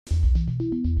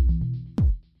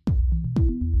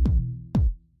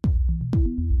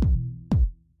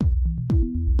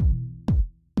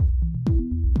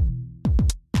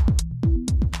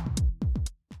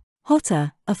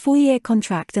Jota, a 4-year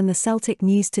contract. And the Celtic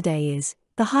news today is,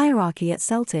 the hierarchy at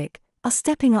Celtic are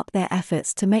stepping up their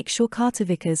efforts to make sure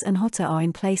Carter-Vickers and Jota are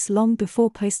in place long before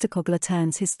Postecoglou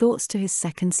turns his thoughts to his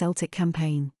second Celtic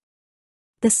campaign.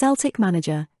 The Celtic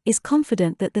manager is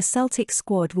confident that the Celtic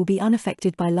squad will be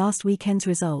unaffected by last weekend's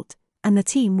result, and the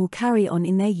team will carry on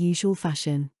in their usual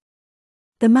fashion.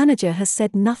 The manager has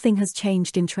said nothing has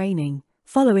changed in training,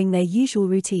 following their usual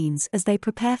routines as they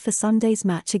prepare for Sunday's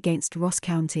match against Ross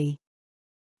County.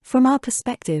 From our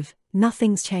perspective,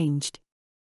 nothing's changed.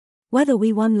 Whether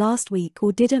we won last week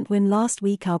or didn't win last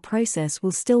week, our process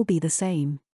will still be the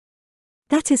same.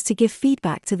 That is to give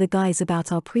feedback to the guys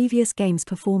about our previous game's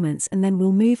performance, and then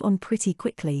we'll move on pretty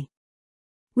quickly.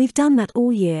 We've done that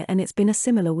all year and it's been a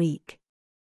similar week.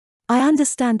 I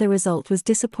understand the result was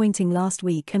disappointing last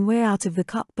week and we're out of the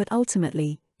cup, but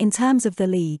ultimately, in terms of the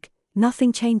league,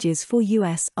 nothing changes for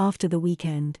us after the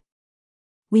weekend.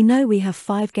 We know we have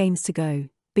 5 games to go,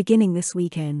 beginning this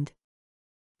weekend.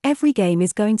 Every game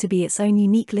is going to be its own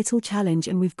unique little challenge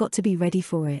and we've got to be ready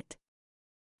for it.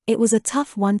 It was a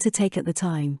tough one to take at the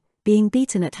time, being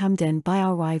beaten at Hampden by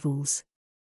our rivals.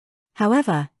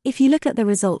 However, if you look at the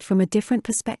result from a different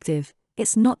perspective,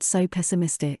 it's not so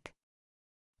pessimistic.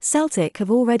 Celtic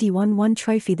have already won 1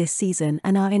 trophy this season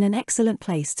and are in an excellent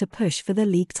place to push for the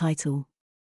league title.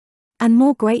 And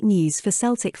more great news for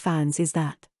Celtic fans is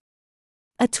that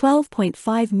a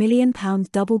 £12.5 million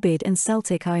double bid and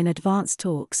Celtic are in advanced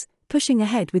talks, pushing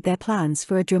ahead with their plans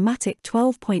for a dramatic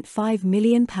 £12.5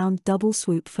 million double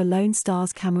swoop for Lone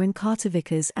Stars Cameron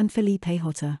Carter-Vickers and Felipe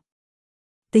Jota.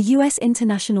 The US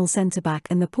international centre-back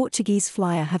and the Portuguese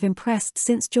flyer have impressed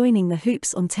since joining the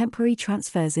Hoops on temporary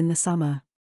transfers in the summer.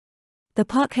 The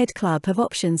Parkhead club have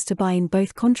options to buy in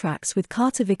both contracts, with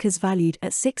Carter-Vickers valued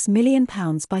at £6 million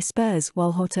by Spurs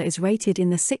while Jota is rated in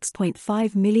the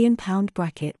 £6.5 million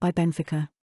bracket by Benfica.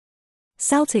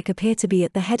 Celtic appear to be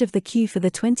at the head of the queue for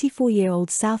the 24-year-old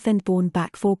Southend-born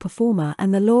back 4 performer,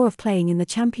 and the lure of playing in the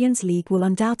Champions League will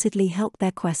undoubtedly help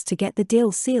their quest to get the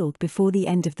deal sealed before the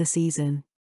end of the season.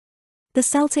 The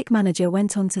Celtic manager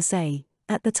went on to say,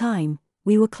 "At the time,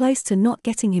 we were close to not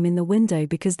getting him in the window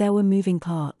because there were moving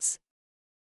parts.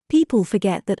 People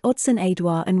forget that Odsonne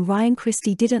Edouard and Ryan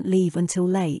Christie didn't leave until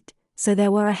late, so there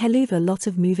were a hell of a lot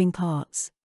of moving parts.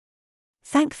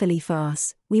 Thankfully for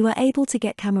us, we were able to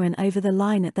get Cameron over the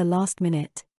line at the last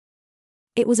minute.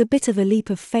 It was a bit of a leap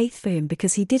of faith for him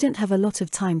because he didn't have a lot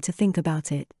of time to think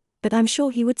about it, but I'm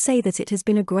sure he would say that it has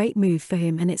been a great move for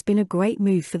him and it's been a great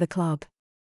move for the club."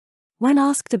 When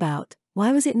asked about,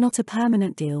 why was it not a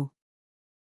permanent deal?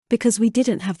 Because we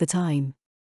didn't have the time.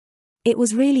 It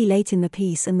was really late in the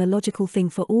piece and the logical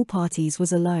thing for all parties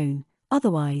was a loan,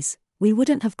 otherwise, we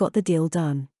wouldn't have got the deal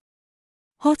done.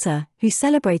 Jota, who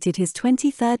celebrated his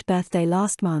 23rd birthday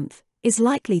last month, is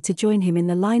likely to join him in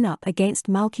the lineup against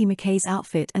Malky Mackay's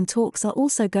outfit, and talks are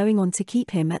also going on to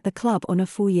keep him at the club on a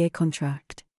 4-year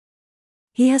contract.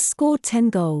 He has scored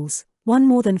 10 goals, won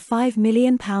more than £5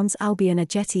 million Albion a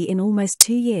jetty in almost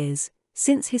 2 years,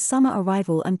 since his summer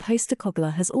arrival, and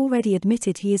Postecoglou has already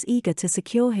admitted he is eager to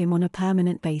secure him on a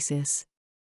permanent basis.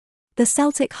 The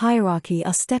Celtic hierarchy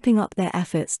are stepping up their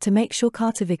efforts to make sure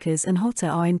Carter-Vickers and Jota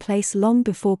are in place long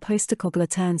before Postecoglou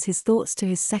turns his thoughts to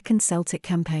his second Celtic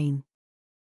campaign.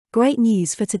 Great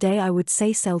news for today, I would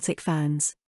say, Celtic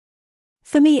fans.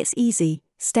 For me it's easy: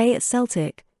 stay at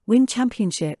Celtic, win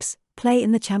championships, play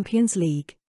in the Champions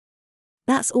League.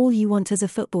 That's all you want as a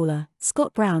footballer.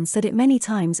 Scott Brown said it many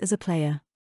times as a player.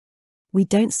 We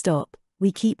don't stop,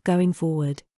 we keep going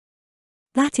forward.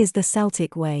 That is the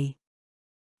Celtic way.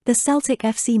 The Celtic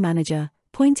FC manager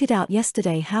pointed out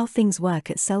yesterday how things work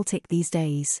at Celtic these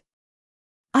days.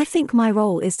 "I think my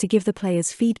role is to give the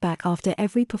players feedback after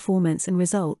every performance and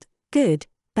result, good,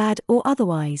 bad or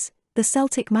otherwise," the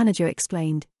Celtic manager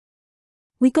explained.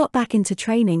 "We got back into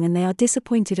training and they are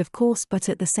disappointed, of course, but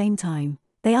at the same time,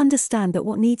 they understand that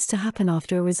what needs to happen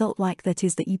after a result like that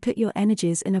is that you put your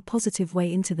energies in a positive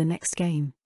way into the next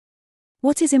game.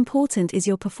 What is important is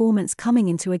your performance coming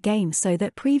into a game, so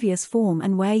that previous form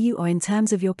and where you are in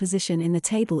terms of your position in the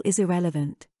table is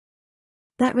irrelevant.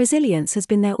 That resilience has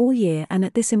been there all year, and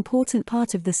at this important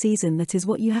part of the season that is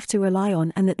what you have to rely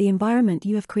on, and that the environment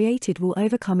you have created will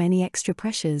overcome any extra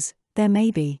pressures there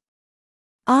may be."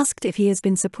 Asked if he has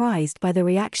been surprised by the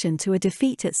reaction to a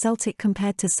defeat at Celtic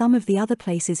compared to some of the other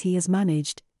places he has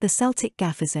managed, the Celtic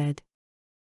gaffer said,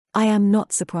 "I am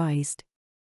not surprised.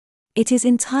 It is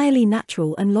entirely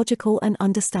natural and logical and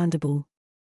understandable.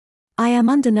 I am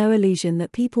under no illusion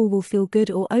that people will feel good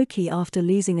or okay after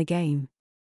losing a game.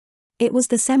 It was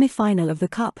the semi-final of the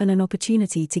cup and an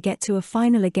opportunity to get to a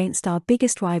final against our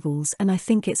biggest rivals, and I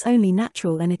think it's only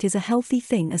natural and it is a healthy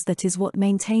thing, as that is what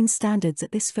maintains standards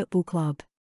at this football club.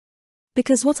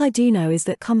 Because what I do know is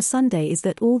that come Sunday is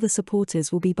that all the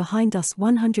supporters will be behind us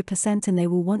 100% and they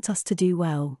will want us to do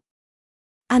well.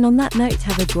 And on that note,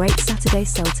 have a great Saturday,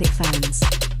 Celtic fans.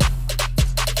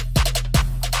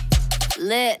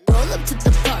 Lit. Roll up to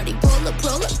the party, roll up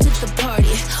to the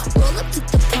party, roll up to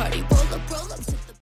the party, roll up to